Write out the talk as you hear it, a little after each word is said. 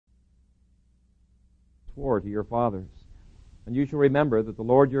swore to your fathers. And you shall remember that the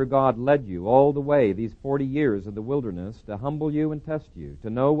Lord your God led you all the way these 40 years in the wilderness to humble you and test you, to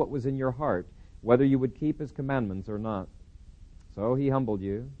know what was in your heart, whether you would keep his commandments or not. So he humbled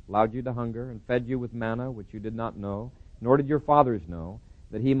you, allowed you to hunger, and fed you with manna which you did not know, nor did your fathers know,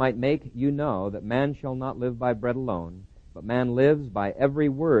 that he might make you know that man shall not live by bread alone, but man lives by every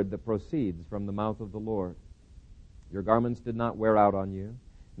word that proceeds from the mouth of the Lord. Your garments did not wear out on you,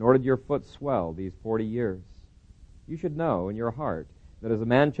 nor did your foot swell these 40 years. You should know in your heart that as a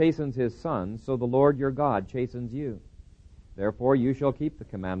man chastens his son, so the Lord your God chastens you. Therefore you shall keep the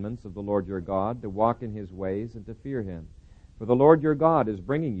commandments of the Lord your God, to walk in his ways and to fear him. For the Lord your God is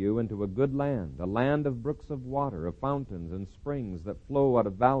bringing you into a good land, a land of brooks of water, of fountains and springs that flow out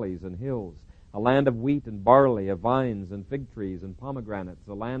of valleys and hills, a land of wheat and barley, of vines and fig trees and pomegranates,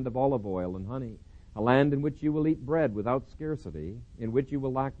 a land of olive oil and honey, a land in which you will eat bread without scarcity, in which you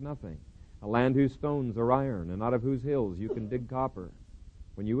will lack nothing, a land whose stones are iron, and out of whose hills you can dig copper.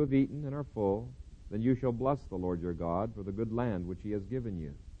 When you have eaten and are full, then you shall bless the Lord your God for the good land which he has given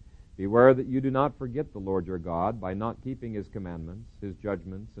you. Beware that you do not forget the Lord your God by not keeping his commandments, his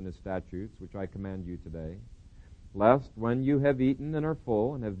judgments, and his statutes, which I command you today, lest when you have eaten and are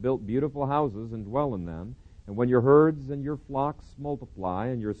full, and have built beautiful houses and dwell in them, and when your herds and your flocks multiply,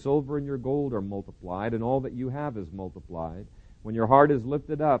 and your silver and your gold are multiplied, and all that you have is multiplied, when your heart is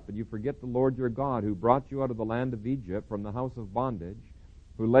lifted up, and you forget the Lord your God, who brought you out of the land of Egypt from the house of bondage,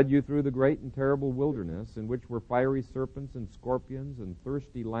 who led you through the great and terrible wilderness, in which were fiery serpents and scorpions, and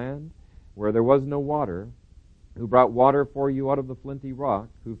thirsty land, where there was no water, who brought water for you out of the flinty rock,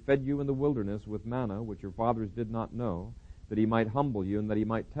 who fed you in the wilderness with manna, which your fathers did not know, that he might humble you, and that he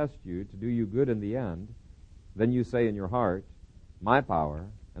might test you, to do you good in the end, then you say in your heart, my power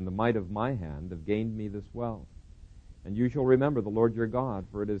and the might of my hand have gained me this wealth. And you shall remember the Lord your God,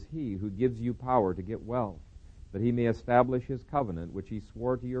 for it is he who gives you power to get wealth, that he may establish his covenant, which he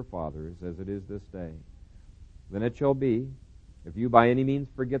swore to your fathers, as it is this day. Then it shall be, if you by any means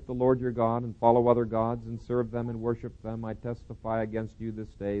forget the Lord your God, and follow other gods, and serve them and worship them, I testify against you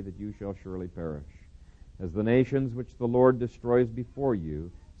this day that you shall surely perish. As the nations which the Lord destroys before you,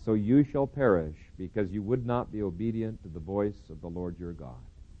 so you shall perish, because you would not be obedient to the voice of the Lord your God.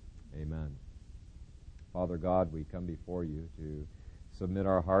 Amen. Father God, we come before you to submit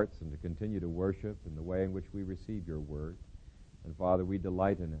our hearts and to continue to worship in the way in which we receive your word. And Father, we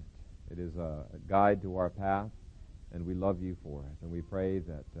delight in it. It is a guide to our path, and we love you for it. And we pray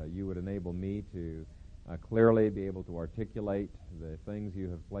that you would enable me to clearly be able to articulate the things you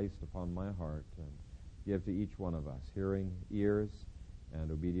have placed upon my heart, and give to each one of us hearing ears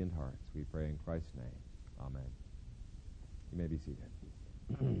and obedient hearts. We pray in Christ's name. Amen. You may be seated.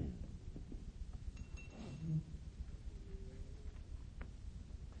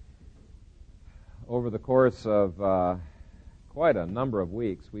 Over the course of quite a number of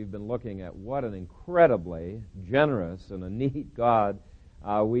weeks, we've been looking at what an incredibly generous and a neat God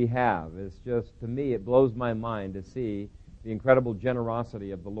we have. It's just, to me, it blows my mind to see the incredible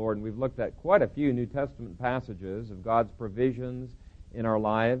generosity of the Lord. And we've looked at quite a few New Testament passages of God's provisions in our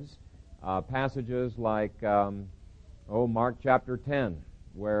lives. Passages like, Mark chapter 10,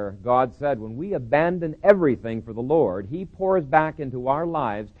 where God said, when we abandon everything for the Lord, he pours back into our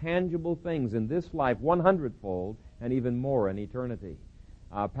lives tangible things in this life 100-fold and even more in eternity.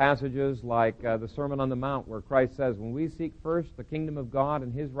 Passages like the Sermon on the Mount, where Christ says, when we seek first the kingdom of God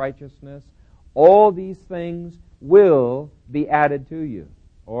and his righteousness, all these things will be added to you.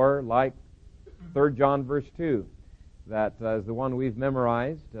 Or like 3 John verse 2, that is the one we've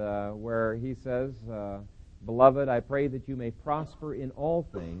memorized, where he says, Beloved, I pray that you may prosper in all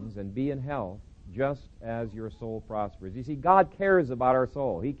things and be in health, just as your soul prospers. You see, God cares about our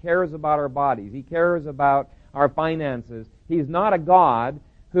soul. He cares about our bodies. He cares about our finances. He's not a God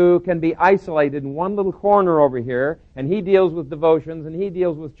who can be isolated in one little corner over here, and he deals with devotions and he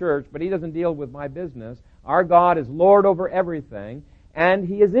deals with church, but he doesn't deal with my business. Our God is Lord over everything, and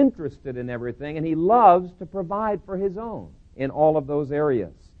he is interested in everything, and he loves to provide for his own in all of those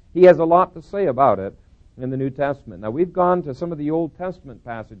areas. He has a lot to say about it in the New Testament. Now, we've gone to some of the Old Testament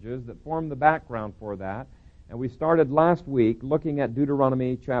passages that form the background for that, and we started last week looking at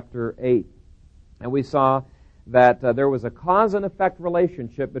Deuteronomy chapter 8. And we saw that there was a cause and effect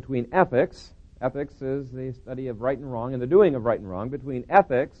relationship between ethics. Ethics is the study of right and wrong and the doing of right and wrong, between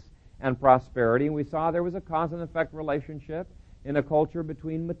ethics and prosperity. And we saw there was a cause and effect relationship in a culture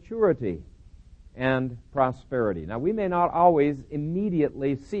between maturity and prosperity. Now, we may not always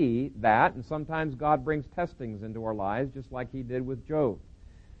immediately see that, and sometimes God brings testings into our lives, just like he did with Job.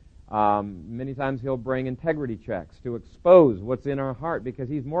 Many times he'll bring integrity checks to expose what's in our heart because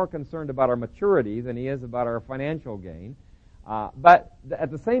he's more concerned about our maturity than he is about our financial gain. But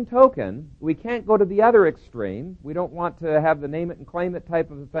at the same token, we can't go to the other extreme. We don't want to have the name it and claim it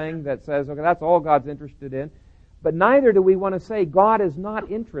type of a thing that says, okay, that's all God's interested in. But neither do we want to say God is not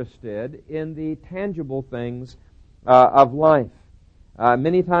interested in the tangible things of life.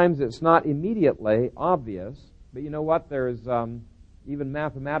 Many times it's not immediately obvious, but you know what? There's even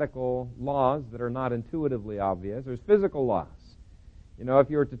mathematical laws that are not intuitively obvious. There's physical laws. You know,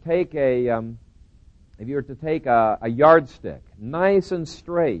 if you were to take a yardstick, nice and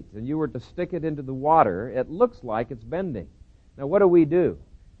straight, and you were to stick it into the water, it looks like it's bending. Now, what do?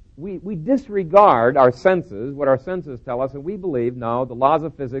 We disregard our senses, what our senses tell us, and we believe, no, the laws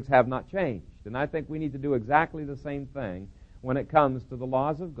of physics have not changed. And I think we need to do exactly the same thing when it comes to the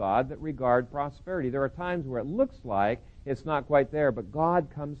laws of God that regard prosperity. There are times where it looks like it's not quite there, but God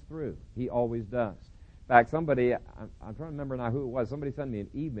comes through. He always does. In fact, somebody, I'm trying to remember now who it was, somebody sent me an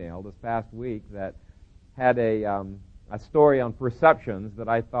email this past week that had a story on perceptions that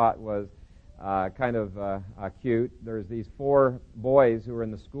I thought was kind of cute. There's these 4 boys who are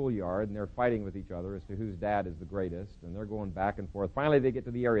in the schoolyard, and they're fighting with each other as to whose dad is the greatest, and they're going back and forth. Finally, they get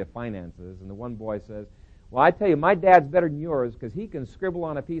to the area of finances, and the one boy says, well, I tell you, my dad's better than yours because he can scribble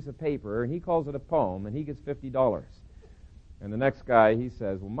on a piece of paper, and he calls it a poem, and he gets $50. And the next guy, he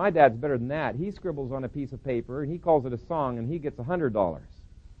says, well, my dad's better than that. He scribbles on a piece of paper, and he calls it a song, and he gets $100.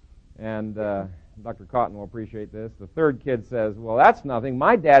 And Dr. Cotton will appreciate this. The third kid says, well, that's nothing.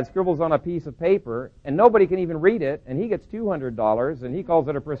 My dad scribbles on a piece of paper, and nobody can even read it, and he gets $200, and he calls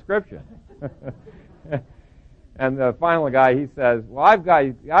it a prescription. And the final guy, he says, well, I've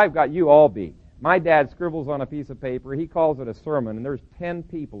got you all beat. My dad scribbles on a piece of paper, he calls it a sermon, and there's 10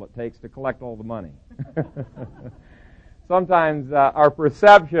 people it takes to collect all the money. Sometimes our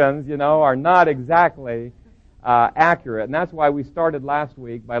perceptions, are not exactly accurate, and that's why we started last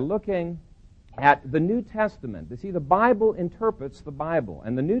week by looking at the New Testament. You see, the Bible interprets the Bible,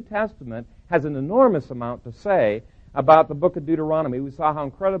 and the New Testament has an enormous amount to say about the book of Deuteronomy. We saw how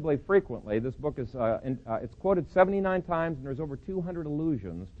incredibly frequently this book is it's quoted 79 times, and there's over 200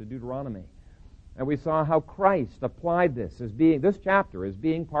 allusions to Deuteronomy. And we saw how Christ applied this chapter as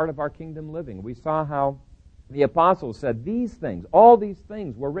being part of our kingdom living. We saw how the apostles said all these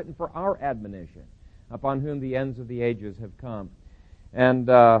things were written for our admonition, upon whom the ends of the ages have come. And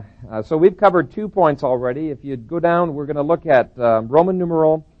so we've covered 2 points already. If you go down, we're going to look at Roman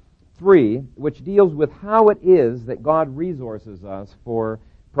numeral 3, which deals with how it is that God resources us for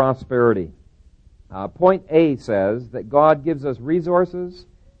prosperity. Point A says that God gives us resources,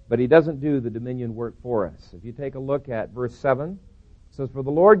 but He doesn't do the dominion work for us. If you take a look at verse 7, it says, for the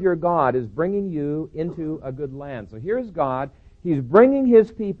Lord your God is bringing you into a good land. So here's God. He's bringing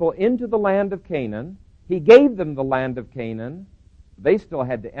His people into the land of Canaan. He gave them the land of Canaan. They still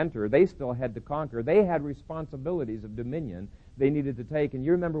had to enter. They still had to conquer. They had responsibilities of dominion they needed to take. And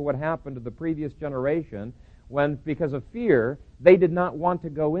you remember what happened to the previous generation when, because of fear, they did not want to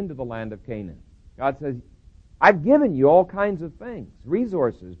go into the land of Canaan. God says, I've given you all kinds of things,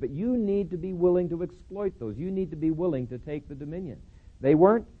 resources, but you need to be willing to exploit those. You need to be willing to take the dominion. They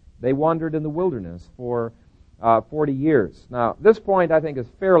weren't. They wandered in the wilderness for 40 years. Now, this point I think is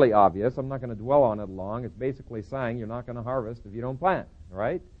fairly obvious. I'm not going to dwell on it long. It's basically saying you're not going to harvest if you don't plant,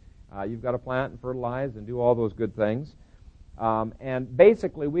 right? You've got to plant and fertilize and do all those good things. And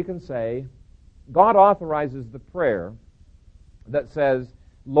basically we can say God authorizes the prayer that says,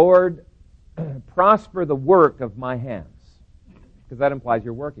 Lord, prosper the work of my hands, because that implies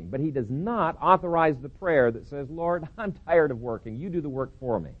you're working. But He does not authorize the prayer that says, Lord, I'm tired of working. You do the work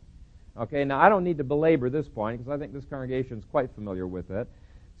for me. Okay, now I don't need to belabor this point because I think this congregation is quite familiar with it.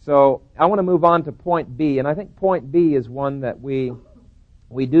 So I want to move on to point B, and I think point B is one that we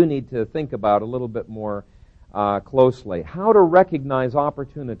do need to think about a little bit more closely. How to recognize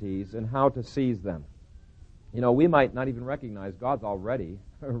opportunities and how to seize them. We might not even recognize God's already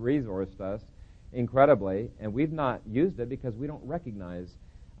resourced us incredibly, and we've not used it because we don't recognize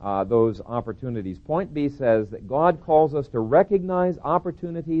those opportunities. Point B says that God calls us to recognize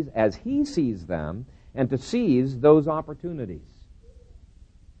opportunities as He sees them and to seize those opportunities.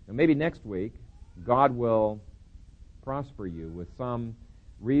 And maybe next week, God will prosper you with some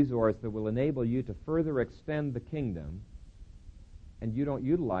resource that will enable you to further extend the kingdom, and you don't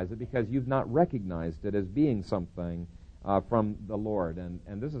utilize it because you've not recognized it as being something from the Lord.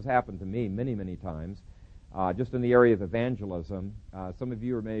 And this has happened to me many, many times. Just in the area of evangelism, some of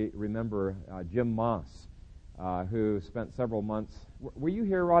you may remember Jim Moss, who spent several months. Were you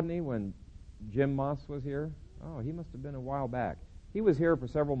here, Rodney, when Jim Moss was here? Oh, he must have been a while back. He was here for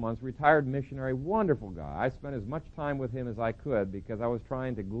several months, retired missionary, wonderful guy. I spent as much time with him as I could because I was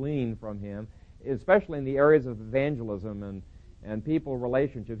trying to glean from him, especially in the areas of evangelism and people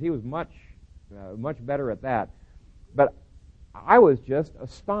relationships. He was much better at that. But I was just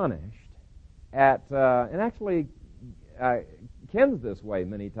astonished at, and actually Ken's this way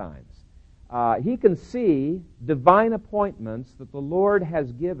many times. He can see divine appointments that the Lord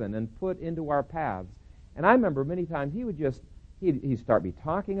has given and put into our paths. And I remember many times he'd start me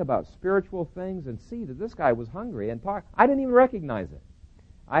talking about spiritual things and see that this guy was hungry and talk. I didn't even recognize it.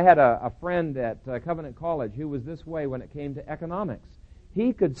 I had a friend at Covenant College who was this way when it came to economics.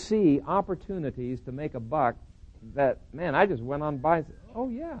 He could see opportunities to make a buck that, man, I just went on by and said, oh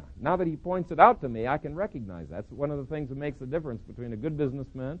yeah, now that he points it out to me, I can recognize that. That's one of the things that makes the difference between a good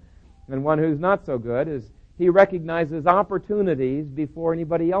businessman and one who's not so good is he recognizes opportunities before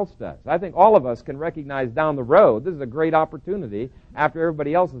anybody else does. I think all of us can recognize down the road, this is a great opportunity after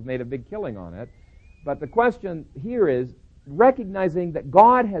everybody else has made a big killing on it. But the question here is recognizing that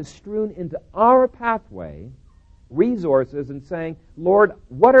God has strewn into our pathway resources and saying, Lord,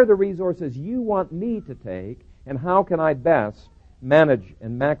 what are the resources you want me to take and how can I best manage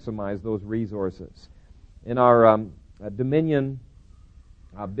and maximize those resources? In our Dominion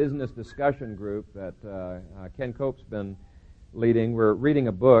business discussion group that Ken Cope's been leading, we're reading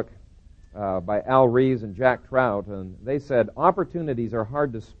a book by Al Rees and Jack Trout, and they said opportunities are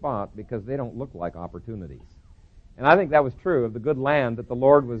hard to spot because they don't look like opportunities. And I think that was true of the good land that the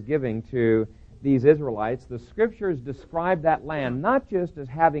Lord was giving to these Israelites. The Scriptures describe that land not just as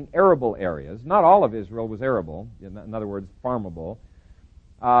having arable areas. Not all of Israel was arable, in other words, farmable.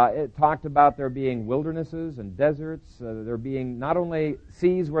 It talked about there being wildernesses and deserts, there being not only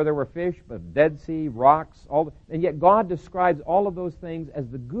seas where there were fish, but Dead Sea, rocks, and yet God describes all of those things as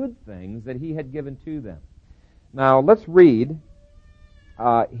the good things that He had given to them. Now, let's read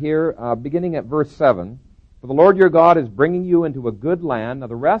here, beginning at verse 7. For the Lord your God is bringing you into a good land. Now,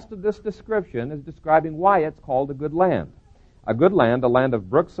 the rest of this description is describing why it's called a good land. A good land, a land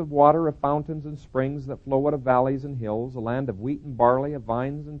of brooks of water, of fountains and springs that flow out of valleys and hills, a land of wheat and barley, of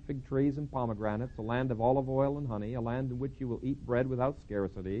vines and fig trees and pomegranates, a land of olive oil and honey, a land in which you will eat bread without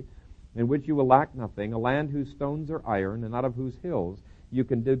scarcity, in which you will lack nothing, a land whose stones are iron, and out of whose hills you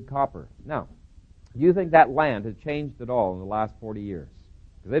can dig copper. Now, do you think that land has changed at all in the last 40 years?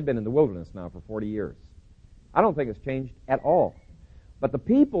 Because they've been in the wilderness now for 40 years. I don't think it's changed at all. But the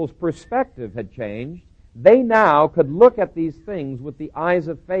people's perspective had changed. They now could look at these things with the eyes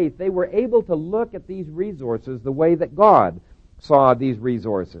of faith. They were able to look at these resources the way that God saw these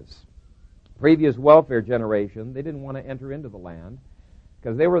resources. Previous welfare generation, they didn't want to enter into the land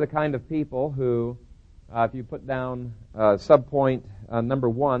because they were the kind of people who, if you put down subpoint number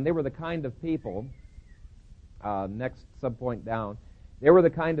 1, they were the kind of people, next subpoint down, they were the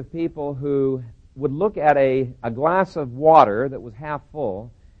kind of people who would look at a glass of water that was half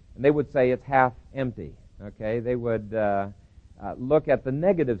full, and they would say it's half empty. Okay, they would look at the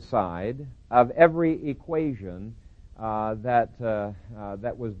negative side of every equation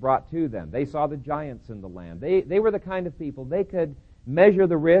that was brought to them. They saw the giants in the land. They were the kind of people, they could measure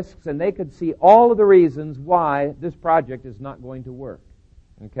the risks, and they could see all of the reasons why this project is not going to work.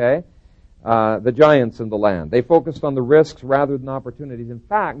 Okay? The giants in the land. They focused on the risks rather than opportunities. In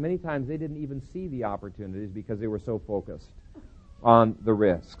fact, many times they didn't even see the opportunities because they were so focused on the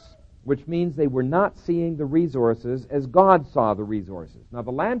risks, which means they were not seeing the resources as God saw the resources. Now,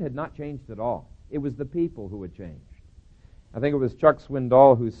 the land had not changed at all. It was the people who had changed. I think it was Chuck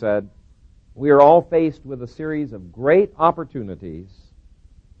Swindoll who said, "We are all faced with a series of great opportunities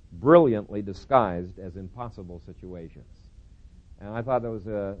brilliantly disguised as impossible situations." And I thought that was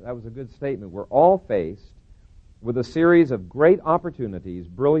a good statement. We're all faced with a series of great opportunities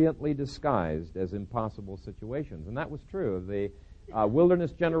brilliantly disguised as impossible situations. And that was true of the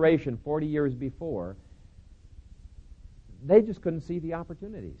wilderness generation 40 years before. They just couldn't see the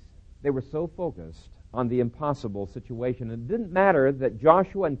opportunities. They were so focused on the impossible situation. And it didn't matter that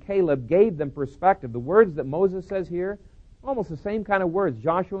Joshua and Caleb gave them perspective. The words that Moses says here, almost the same kind of words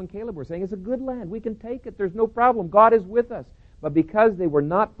Joshua and Caleb were saying. It's a good land. We can take it. There's no problem. God is with us. But because they were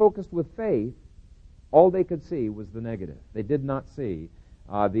not focused with faith, all they could see was the negative. They did not see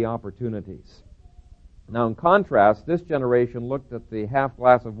the opportunities. Now, in contrast, this generation looked at the half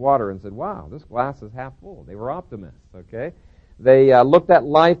glass of water and said, wow, this glass is half full. They were optimists, okay? They looked at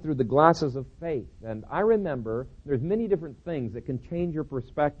life through the glasses of faith. And I remember there's many different things that can change your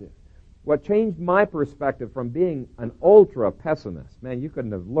perspective. What changed my perspective from being an ultra pessimist, man, you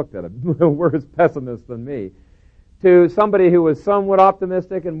couldn't have looked at a worse pessimist than me, to somebody who was somewhat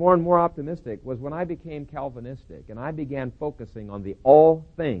optimistic and more optimistic was when I became Calvinistic and I began focusing on the all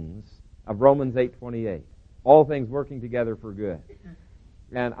things of Romans 8:28. All things working together for good.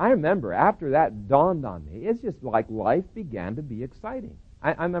 And I remember after that dawned on me, it's just like life began to be exciting.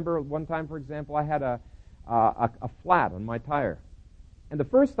 I remember one time, for example, I had a flat on my tire. And the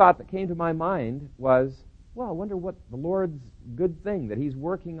first thought that came to my mind was, well, I wonder what the Lord's good thing that He's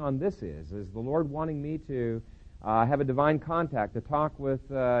working on this is. Is the Lord wanting me to have a divine contact, to talk with,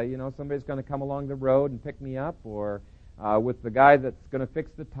 somebody's going to come along the road and pick me up, or with the guy that's going to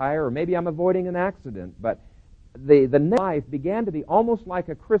fix the tire, or maybe I'm avoiding an accident. But the life began to be almost like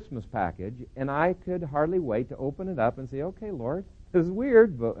a Christmas package, and I could hardly wait to open it up and say, okay, Lord, this is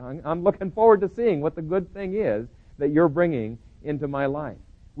weird, but I'm looking forward to seeing what the good thing is that you're bringing into my life.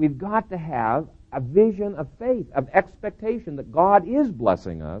 We've got to have a vision of faith, of expectation that God is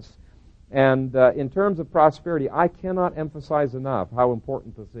blessing us. And in terms of prosperity, I cannot emphasize enough how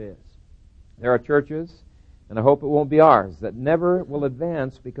important this is. There are churches, and I hope it won't be ours, that never will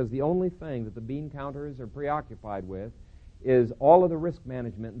advance because the only thing that the bean counters are preoccupied with is all of the risk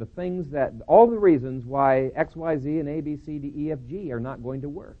management and the things that, all the reasons why X, Y, Z, and A, B, C, D, E, F, G are not going to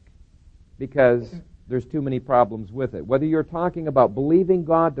work because there's too many problems with it. Whether you're talking about believing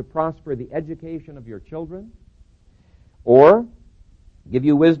God to prosper the education of your children, or give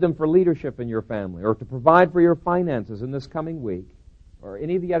you wisdom for leadership in your family, or to provide for your finances in this coming week, or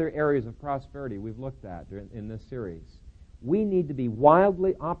any of the other areas of prosperity we've looked at in this series, we need to be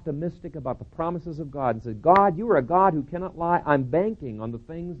wildly optimistic about the promises of God and say, God, you are a God who cannot lie. I'm banking on the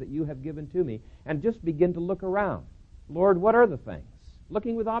things that you have given to me. And just begin to look around. Lord, what are the things?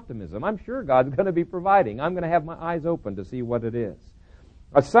 Looking with optimism. I'm sure God's going to be providing. I'm going to have my eyes open to see what it is.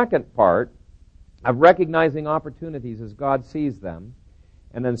 A second part of recognizing opportunities as God sees them,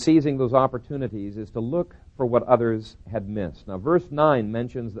 and then seizing those opportunities, is to look for what others had missed. Now, verse 9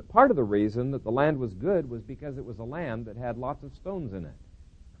 mentions that part of the reason that the land was good was because it was a land that had lots of stones in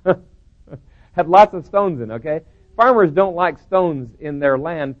it. Had lots of stones in it, okay? Farmers don't like stones in their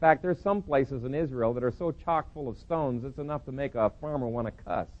land. In fact, there's some places in Israel that are so chock full of stones, it's enough to make a farmer want to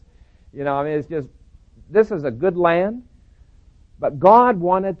cuss. It's just, this is a good land, but God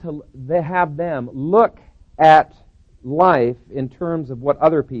wanted to have them look at life in terms of what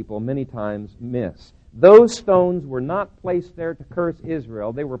other people many times miss. Those stones were not placed there to curse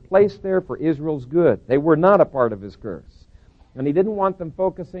Israel. They were placed there for Israel's good. They were not a part of His curse. And He didn't want them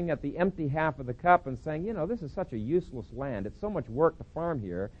focusing at the empty half of the cup and saying, this is such a useless land. It's so much work to farm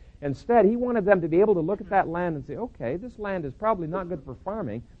here. Instead, He wanted them to be able to look at that land and say, okay, this land is probably not good for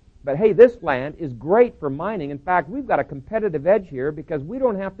farming, but hey, this land is great for mining. In fact, we've got a competitive edge here because we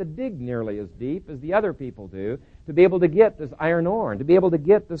don't have to dig nearly as deep as the other people do to be able to get this iron ore and to be able to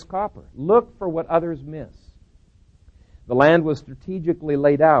get this copper. Look for what others miss. The land was strategically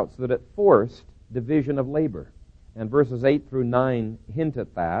laid out so that it forced division of labor. And verses 8 through 9 hint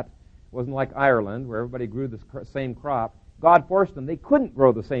at that. It wasn't like Ireland where everybody grew the same crop. God forced them. They couldn't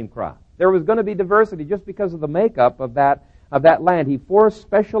grow the same crop. There was going to be diversity just because of the makeup of that land. He forced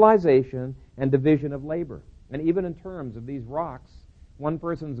specialization and division of labor. And even in terms of these rocks, one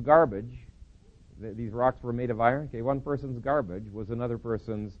person's garbage, these rocks were made of iron, okay, one person's garbage was another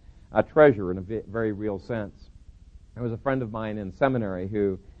person's treasure in a very real sense. There was a friend of mine in seminary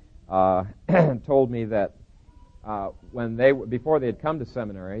who told me that before they had come to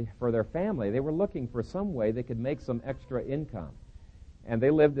seminary, for their family, they were looking for some way they could make some extra income. And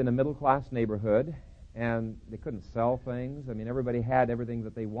they lived in a middle-class neighborhood, and they couldn't sell things. I mean, everybody had everything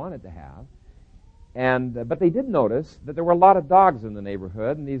that they wanted to have. But they did notice that there were a lot of dogs in the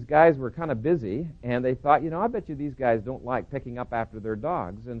neighborhood, and these guys were kind of busy, and they thought, I bet you these guys don't like picking up after their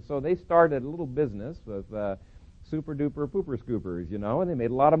dogs. And so they started a little business with super-duper pooper scoopers, and they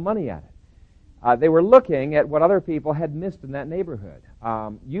made a lot of money at it. They were looking at what other people had missed in that neighborhood.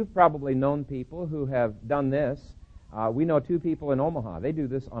 You've probably known people who have done this. We know two people in Omaha. They do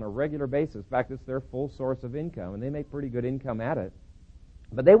this on a regular basis. In fact, it's their full source of income, and they make pretty good income at it.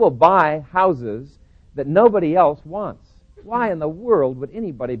 But they will buy houses that nobody else wants. Why in the world would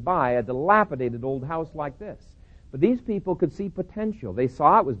anybody buy a dilapidated old house like this? But these people could see potential. They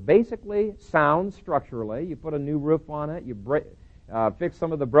saw it was basically sound structurally. You put a new roof on it. You fix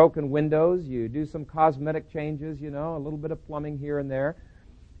some of the broken windows. You do some cosmetic changes, a little bit of plumbing here and there.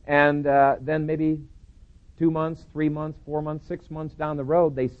 And then maybe 2 months, 3 months, 4 months, 6 months down the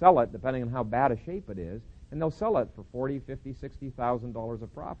road, they sell it, depending on how bad a shape it is, and they'll sell it for $40,000, $50,000, $60,000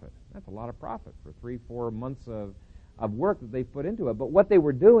 of profit. That's a lot of profit for 3-4 months of work that they put into it. But what they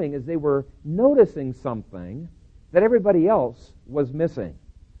were doing is they were noticing something that everybody else was missing.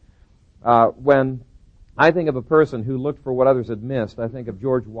 When I think of a person who looked for what others had missed. I think of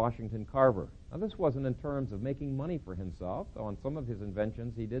George Washington Carver. Now, this wasn't in terms of making money for himself, though on some of his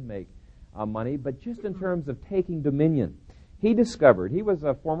inventions he did make money, but just in terms of taking dominion. He discovered, he was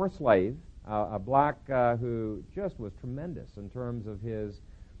a former slave, a black who just was tremendous in terms of his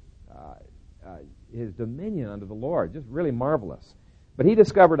dominion under the Lord, just really marvelous. But he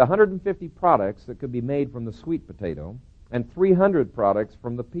discovered 150 products that could be made from the sweet potato and 300 products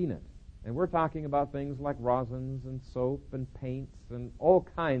from the peanut. And we're talking about things like rosins and soap and paints and all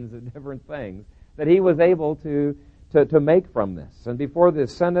kinds of different things that he was able to make from this. And before the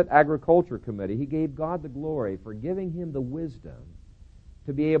Senate Agriculture Committee, he gave God the glory for giving him the wisdom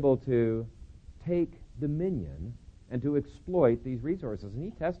to be able to take dominion and to exploit these resources. And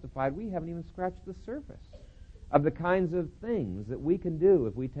he testified, we haven't even scratched the surface of the kinds of things that we can do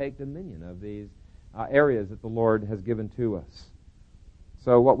if we take dominion of these areas that the Lord has given to us.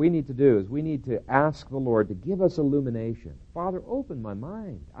 So what we need to do is we need to ask the Lord to give us illumination. Father, open my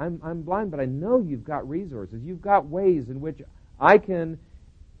mind. I'm blind, but I know you've got resources. You've got ways in which I can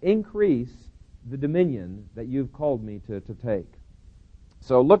increase the dominion that you've called me to take.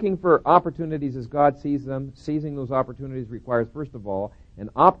 So looking for opportunities as God sees them, seizing those opportunities requires, first of all, an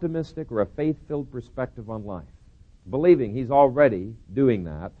optimistic or a faith-filled perspective on life, believing He's already doing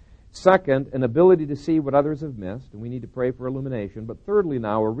that. Second, an ability to see what others have missed, and we need to pray for illumination. But thirdly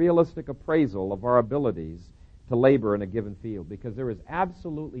now, a realistic appraisal of our abilities to labor in a given field, because there is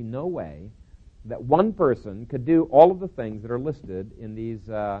absolutely no way that one person could do all of the things that are listed in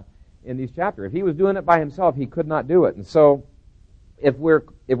these chapters. If he was doing it by himself, he could not do it. And so, if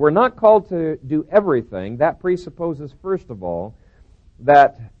we're not called to do everything, that presupposes, first of all,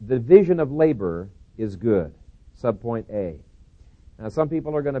 that the division of labor is good. Subpoint A. Now, some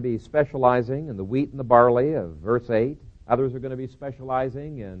people are going to be specializing in the wheat and the barley of verse 8. Others are going to be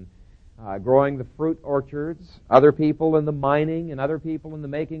specializing in growing the fruit orchards. Other people in the mining, and other people in the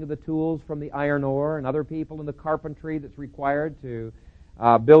making of the tools from the iron ore, and other people in the carpentry that's required to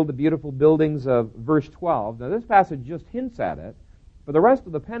build the beautiful buildings of verse 12. Now, this passage just hints at it, but the rest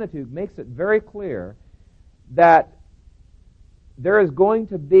of the Pentateuch makes it very clear that there is going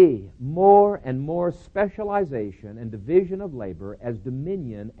to be more and more specialization and division of labor as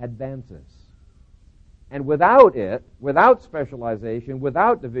dominion advances. And without it, without specialization,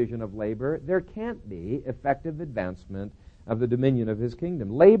 without division of labor, there can't be effective advancement of the dominion of His kingdom.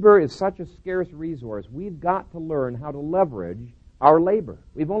 Labor is such a scarce resource. We've got to learn how to leverage our labor.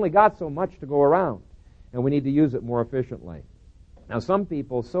 We've only got so much to go around, and we need to use it more efficiently. Now, some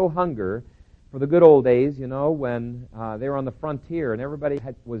people so hunger for the good old days, when they were on the frontier and everybody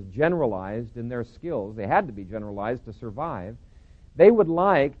was generalized in their skills. They had to be generalized to survive. They would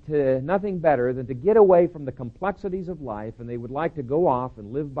like nothing better than to get away from the complexities of life, and they would like to go off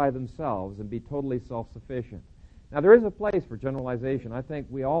and live by themselves and be totally self-sufficient. Now, there is a place for generalization. I think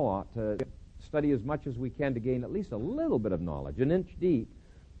we all ought to study as much as we can to gain at least a little bit of knowledge, an inch deep,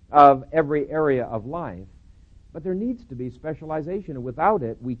 of every area of life. But there needs to be specialization, and without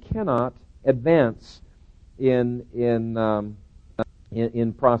it, we cannot advance in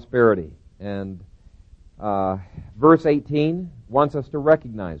prosperity. And verse 18 wants us to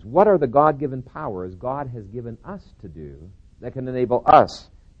recognize what are the God-given powers God has given us to do that can enable us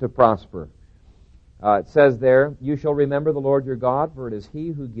to prosper. It says there, you shall remember the Lord your God, for it is He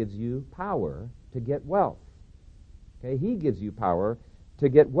who gives you power to get wealth. Okay, He gives you power to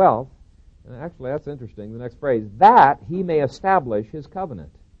get wealth. And actually, that's interesting, the next phrase, that He may establish His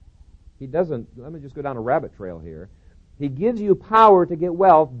covenant. He doesn't, let me just go down a rabbit trail here. He gives you power to get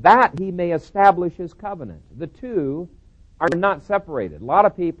wealth that He may establish His covenant. The two are not separated. A lot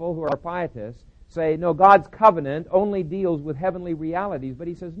of people who are pietists say, no, God's covenant only deals with heavenly realities. But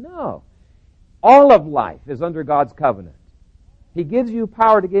He says, no. All of life is under God's covenant. He gives you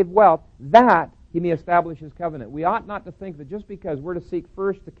power to give wealth that He may establish His covenant. We ought not to think that just because we're to seek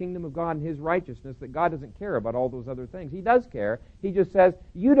first the kingdom of God and His righteousness, that God doesn't care about all those other things. He does care. He just says,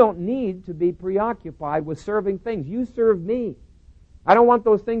 you don't need to be preoccupied with serving things. You serve me. I don't want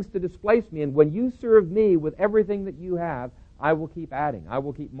those things to displace me. And when you serve me with everything that you have, I will keep adding. I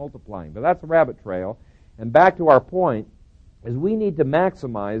will keep multiplying. But that's a rabbit trail. And back to our point, is we need to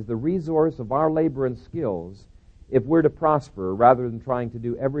maximize the resource of our labor and skills if we're to prosper rather than trying to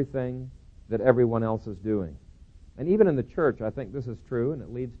do everything that everyone else is doing. And even in the church, I think this is true, and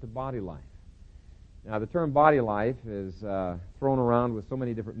it leads to body life. Now, the term body life is thrown around with so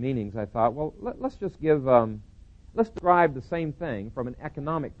many different meanings. I thought, well, let's just let's describe the same thing from an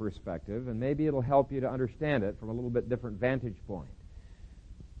economic perspective, and maybe it'll help you to understand it from a little bit different vantage point.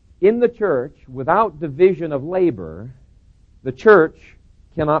 In the church, without division of labor, the church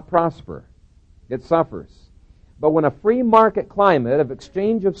cannot prosper. It suffers. But when a free market climate of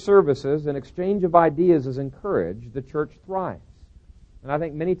exchange of services and exchange of ideas is encouraged, the church thrives. And I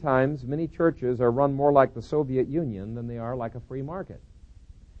think many times, many churches are run more like the Soviet Union than they are like a free market.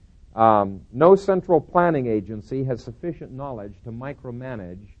 No central planning agency has sufficient knowledge to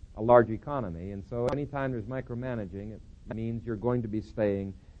micromanage a large economy, and so anytime there's micromanaging, it means you're going to be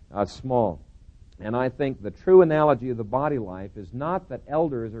staying small. And I think the true analogy of the body life is not that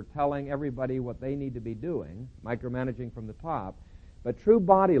elders are telling everybody what they need to be doing, micromanaging from the top, but true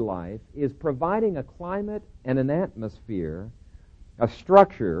body life is providing a climate and an atmosphere, a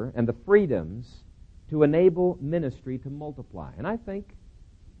structure, and the freedoms to enable ministry to multiply. And I think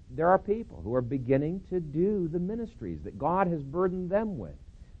there are people who are beginning to do the ministries that God has burdened them with,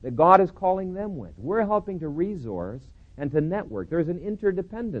 that God is calling them with. We're helping to resource and to network. There's an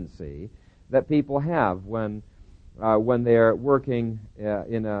interdependency that people have when they're working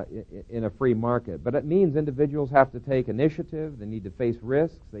in a free market. But it means individuals have to take initiative. They need to face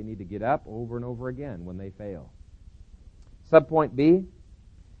risks. They need to get up over and over again when they fail. Subpoint B,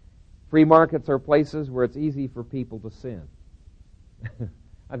 free markets are places where it's easy for people to sin.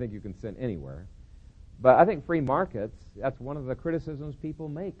 I think you can sin anywhere. But I think free markets, that's one of the criticisms people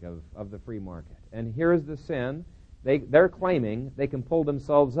make of the free market. And here's the sin. They're claiming they can pull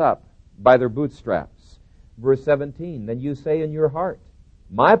themselves up by their bootstraps. Verse 17, then you say in your heart,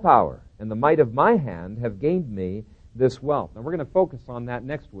 my power and the might of my hand have gained me this wealth. And we're going to focus on that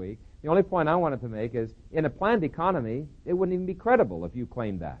next week. The only point I wanted to make is, in a planned economy, it wouldn't even be credible if you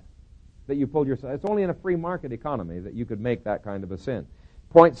claimed that you pulled yourself. It's only in a free market economy that you could make that kind of a sin.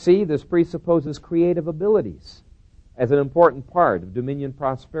 Point C, this presupposes creative abilities as an important part of dominion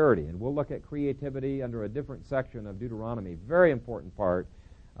prosperity. And we'll look at creativity under a different section of Deuteronomy. Very important part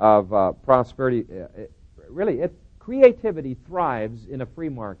of prosperity. Creativity thrives in a free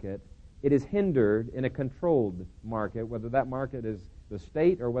market. It is hindered in a controlled market, whether that market is the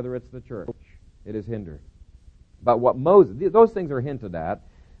state or whether it's the church. It is hindered. But what Moses, those things are hinted at,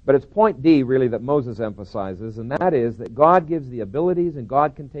 but it's point D really that Moses emphasizes, and that is that God gives the abilities and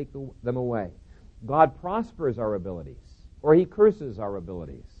God can take them away. God prospers our abilities, or He curses our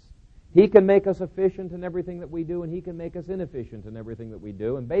abilities. He can make us efficient in everything that we do, and He can make us inefficient in everything that we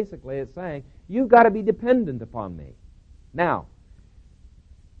do. And basically it's saying, you've got to be dependent upon me. Now,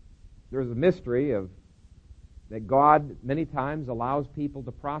 there's a mystery that God many times allows people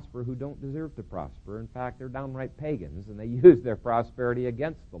to prosper who don't deserve to prosper. In fact, they're downright pagans, and they use their prosperity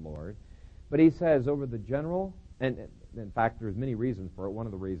against the Lord. But He says over the general, and in fact, there's many reasons for it. One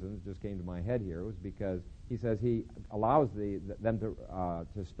of the reasons just came to my head here was because He says He allows them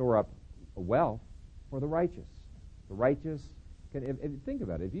to store up wealth for the righteous. The righteous if think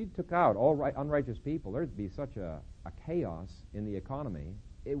about it. If you took out all unrighteous people, there'd be such a chaos in the economy.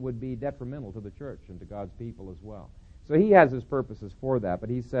 It would be detrimental to the church and to God's people as well. So He has His purposes for that. But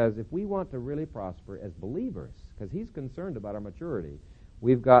He says if we want to really prosper as believers, because He's concerned about our maturity,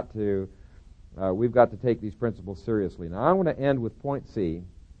 we've got to take these principles seriously. Now I want to end with point C,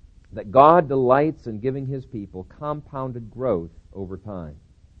 that God delights in giving His people compounded growth over time.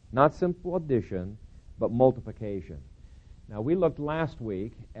 Not simple addition, but multiplication. Now, we looked last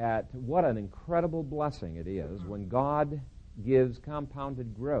week at what an incredible blessing it is when God gives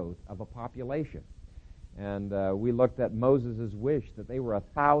compounded growth of a population. And we looked at Moses' wish that they were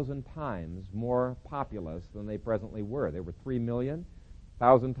 1,000 times more populous than they presently were. They were 3 million.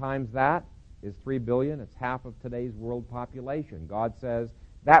 1,000 times that is 3 billion. It's half of today's world population. God says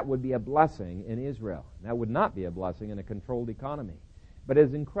that would be a blessing in Israel. That would not be a blessing in a controlled economy. But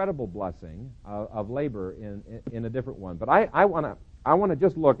it's an incredible blessing of labor in a different one. But I want to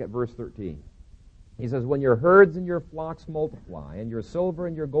just look at verse 13. He says, when your herds and your flocks multiply, and your silver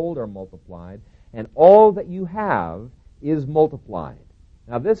and your gold are multiplied, and all that you have is multiplied.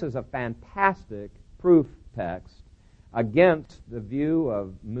 Now this is a fantastic proof text against the view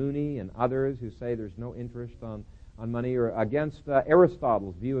of Mooney and others who say there's no interest on money, or against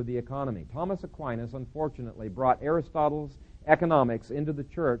Aristotle's view of the economy. Thomas Aquinas, unfortunately, brought Aristotle's economics into the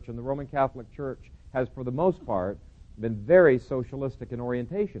church, and the Roman Catholic Church has, for the most part, been very socialistic in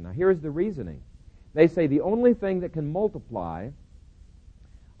orientation. Now, here's the reasoning. They say the only thing that can multiply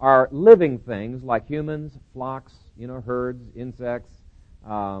are living things like humans, flocks, herds, insects,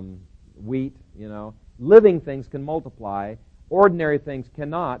 wheat, Living things can multiply. Ordinary things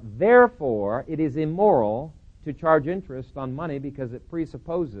cannot. Therefore, it is immoral to charge interest on money because it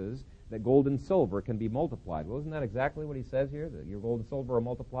presupposes that gold and silver can be multiplied. Well, isn't that exactly what he says here, that your gold and silver are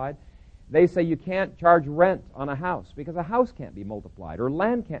multiplied? They say you can't charge rent on a house because a house can't be multiplied or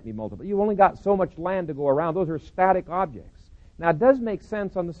land can't be multiplied. You've only got so much land to go around. Those are static objects. Now, it does make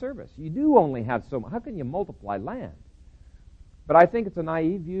sense on the surface. You do only have so much. How can you multiply land? But I think it's a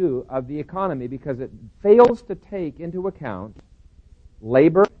naive view of the economy because it fails to take into account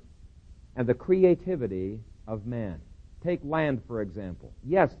labor and the creativity of man. Take land, for example.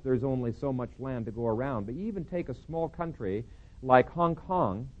 Yes, there's only so much land to go around, but you even take a small country like Hong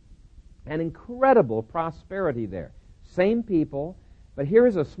Kong, an incredible prosperity there. Same people, but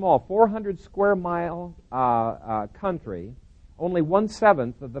here's a small 400 square mile country. Only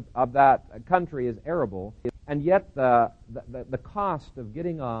 1/7 of that country is arable, and yet the cost of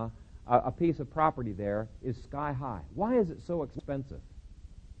getting a piece of property there is sky high. Why is it so expensive?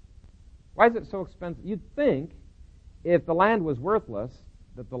 Why is it so expensive? You'd think if the land was worthless,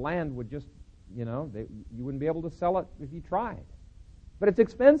 that the land would just, you wouldn't be able to sell it if you tried. But it's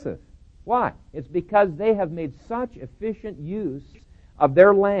expensive. Why? It's because they have made such efficient use of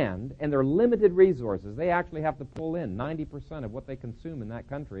their land and their limited resources. They actually have to pull in 90% of what they consume in that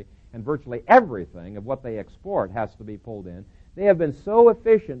country, and virtually everything of what they export has to be pulled in. They have been so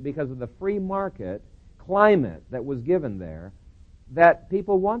efficient because of the free market climate that was given there that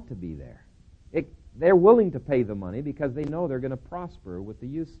people want to be there. They're willing to pay the money because they know they're going to prosper with the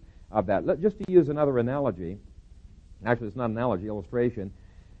use of that. Just to use another analogy, actually it's not an analogy, illustration.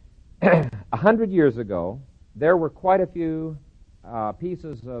 100 years ago, there were quite a few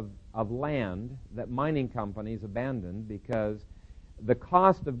pieces of land that mining companies abandoned because the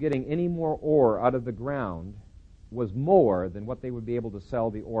cost of getting any more ore out of the ground was more than what they would be able to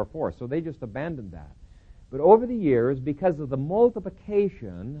sell the ore for. So they just abandoned that. But over the years, because of the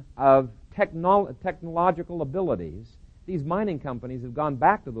multiplication of technological abilities, these mining companies have gone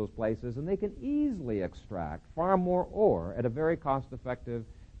back to those places and they can easily extract far more ore at a very cost-effective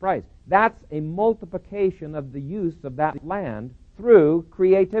price. That's a multiplication of the use of that land through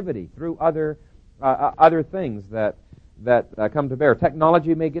creativity, through other things that come to bear.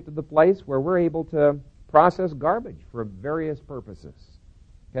 Technology may get to the place where we're able to process garbage for various purposes.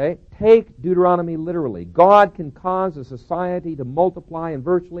 Okay? Take Deuteronomy literally. God can cause a society to multiply in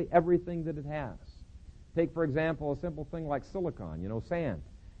virtually everything that it has. Take, for example, a simple thing like silicon, sand.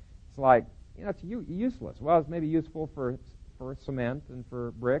 It's like, it's useless. Well, it's maybe useful for cement and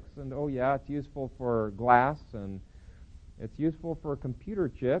for bricks, and it's useful for glass, and it's useful for computer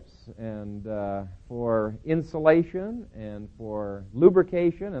chips, and for insulation, and for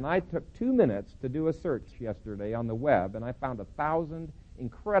lubrication. And I took 2 minutes to do a search yesterday on the web, and I found 1,000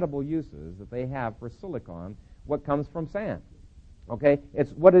 incredible uses that they have for silicon, what comes from sand. Okay?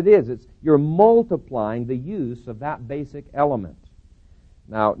 It's what it is. You're multiplying the use of that basic element.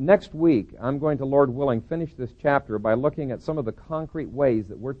 Now, next week, I'm going to, Lord willing, finish this chapter by looking at some of the concrete ways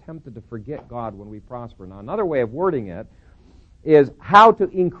that we're tempted to forget God when we prosper. Now, another way of wording it is how to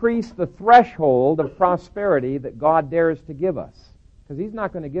increase the threshold of prosperity that God dares to give us. Because He's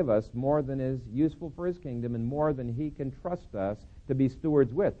not going to give us more than is useful for His kingdom and more than He can trust us to be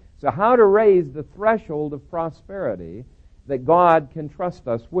stewards with. So how to raise the threshold of prosperity that God can trust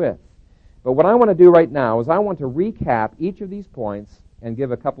us with. But what I want to do right now is I want to recap each of these points and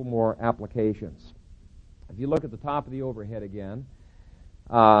give a couple more applications. If you look at the top of the overhead again,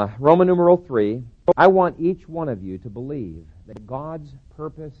 Roman numeral 3, I want each one of you to believe that God's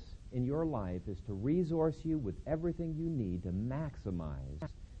purpose in your life is to resource you with everything you need to maximize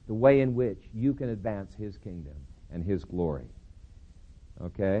the way in which you can advance His kingdom and His glory.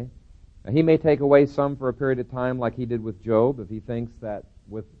 Okay? Now, He may take away some for a period of time like He did with Job if He thinks that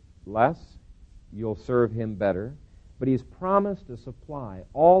with less you'll serve Him better. But He's promised to supply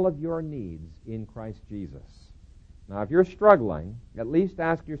all of your needs in Christ Jesus. Now, if you're struggling, at least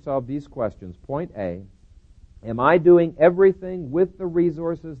ask yourself these questions. Point A, am I doing everything with the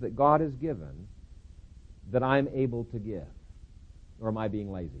resources that God has given that I'm able to give? Or am I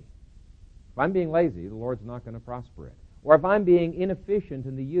being lazy? If I'm being lazy, the Lord's not going to prosper it. Or if I'm being inefficient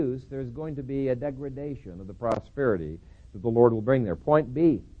in the use, there's going to be a degradation of the prosperity that the Lord will bring there. Point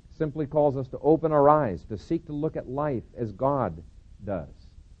B simply calls us to open our eyes, to seek to look at life as God does.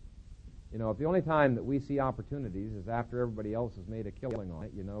 If the only time that we see opportunities is after everybody else has made a killing on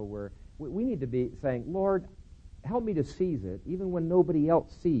it, we need to be saying, Lord, help me to seize it, even when nobody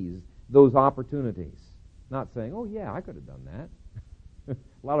else sees those opportunities. Not saying, oh yeah, I could have done that.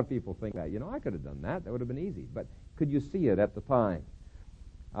 A lot of people think that, I could have done that. That would have been easy. But could you see it at the time?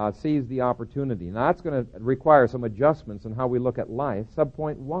 Seize the opportunity. Now, that's going to require some adjustments in how we look at life.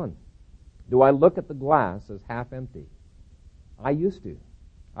 Subpoint 1, do I look at the glass as half empty? I used to,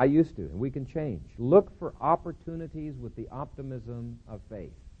 and we can change. Look for opportunities with the optimism of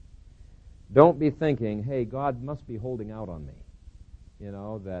faith. Don't be thinking, hey, God must be holding out on me.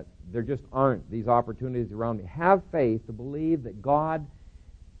 that there just aren't these opportunities around me. Have faith to believe that God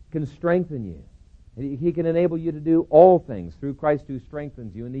can strengthen you. He can enable you to do all things through Christ who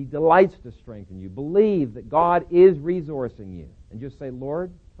strengthens you, and He delights to strengthen you. Believe that God is resourcing you. And just say,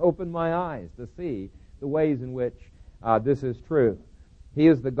 Lord, open my eyes to see the ways in which this is true. He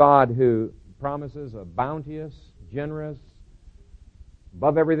is the God who promises a bounteous, generous,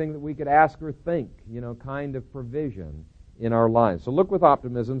 above everything that we could ask or think, kind of provision in our lives. So look with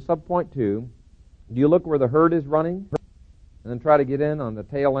optimism. Subpoint 2, do you look where the herd is running and then try to get in on the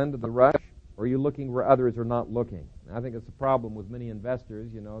tail end of the rush? Or are you looking where others are not looking? And I think it's a problem with many investors.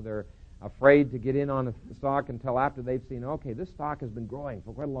 They're afraid to get in on a stock until after they've seen, okay, this stock has been growing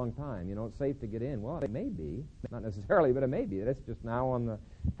for quite a long time. It's safe to get in. Well, it may be. Not necessarily, but it may be. It's just now on the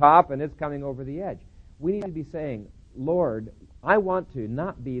top and it's coming over the edge. We need to be saying, Lord, I want to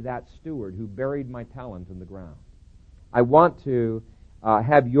not be that steward who buried my talent in the ground. I want to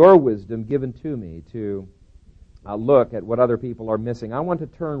have your wisdom given to me to look at what other people are missing. I want to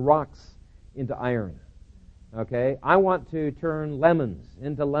turn rocks into iron. Okay? I want to turn lemons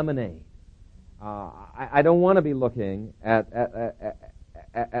into lemonade. I don't want to be looking at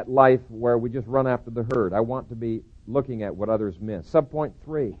life where we just run after the herd. I want to be looking at what others miss. Subpoint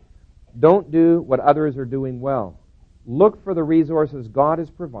 3, don't do what others are doing well. Look for the resources God is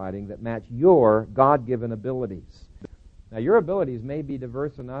providing that match your God-given abilities. Now, your abilities may be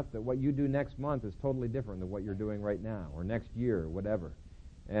diverse enough that what you do next month is totally different than what you're doing right now, or next year, or whatever.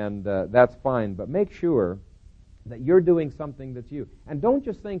 And that's fine, but make sure that you're doing something that's you. And don't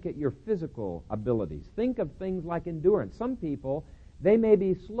just think at your physical abilities. Think of things like endurance. Some people, they may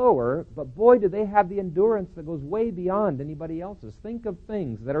be slower, but boy, do they have the endurance that goes way beyond anybody else's. Think of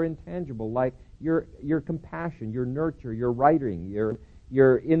things that are intangible, like your compassion, your nurture, your writing,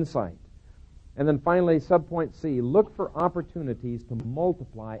 your insight. And then finally, subpoint C, look for opportunities to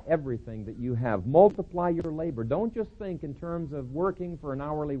multiply everything that you have. Multiply your labor. Don't just think in terms of working for an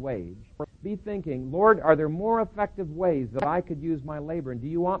hourly wage. Be thinking, Lord, are there more effective ways that I could use my labor, and do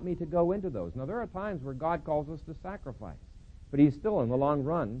you want me to go into those? Now, there are times where God calls us to sacrifice, but He's still, in the long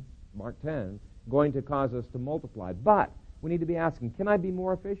run, Mark 10, going to cause us to multiply. But we need to be asking, can I be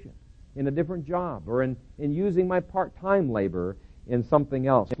more efficient in a different job, or in using my part-time labor in something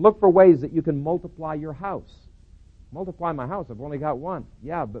else? Look for ways that you can multiply your house. Multiply my house. I've only got one.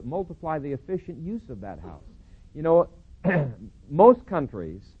 Yeah, but multiply the efficient use of that house. Most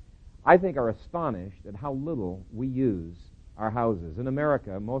countries, I think, are astonished at how little we use our houses. In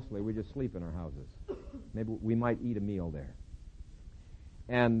America, mostly, we just sleep in our houses. Maybe we might eat a meal there.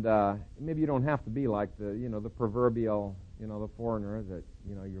 And maybe you don't have to be like the proverbial, the foreigner that,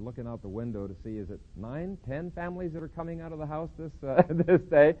 you're looking out the window to see, is it 9, 10 families that are coming out of the house this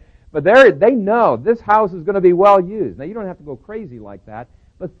day? But they know this house is going to be well used. Now, you don't have to go crazy like that,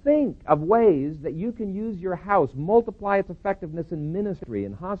 but think of ways that you can use your house, multiply its effectiveness in ministry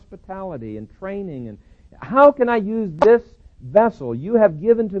and hospitality and training. And how can I use this vessel you have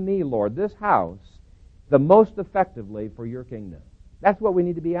given to me, Lord, this house, the most effectively for your kingdom? That's what we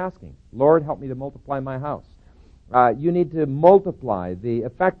need to be asking. Lord, help me to multiply my house. You need to multiply the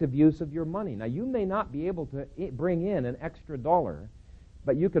effective use of your money. Now, you may not be able to bring in an extra dollar,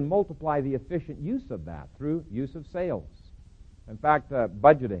 but you can multiply the efficient use of that through use of sales. In fact,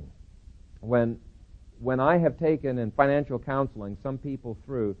 budgeting. When I have taken in financial counseling some people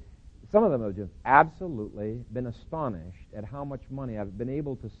through, some of them have just absolutely been astonished at how much money I've been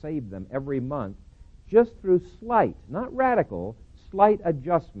able to save them every month just through slight, not radical, slight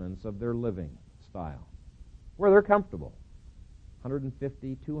adjustments of their living style, where they're comfortable. $150,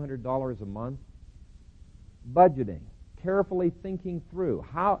 $200 a month. Budgeting, carefully thinking through,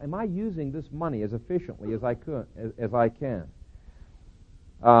 how am I using this money as efficiently as I can?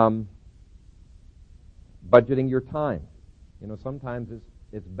 Budgeting your time. Sometimes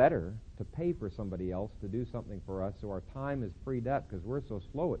it's better to pay for somebody else to do something for us so our time is freed up because we're so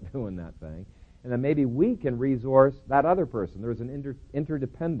slow at doing that thing. And then maybe we can resource that other person. There's an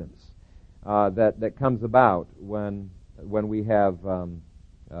interdependence that comes about when we have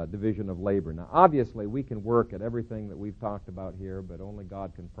division of labor. Now, obviously, we can work at everything that we've talked about here, but only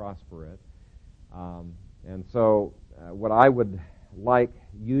God can prosper it. And so what I would like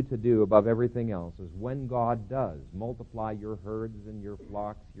you to do above everything else is when God does multiply your herds and your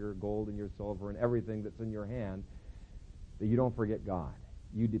flocks, your gold and your silver and everything that's in your hand, that you don't forget God.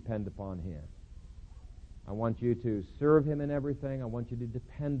 You depend upon Him. I want you to serve Him in everything. I want you to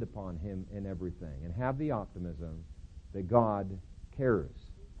depend upon Him in everything and have the optimism that God cares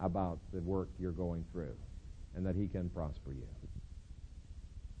about the work you're going through and that He can prosper you.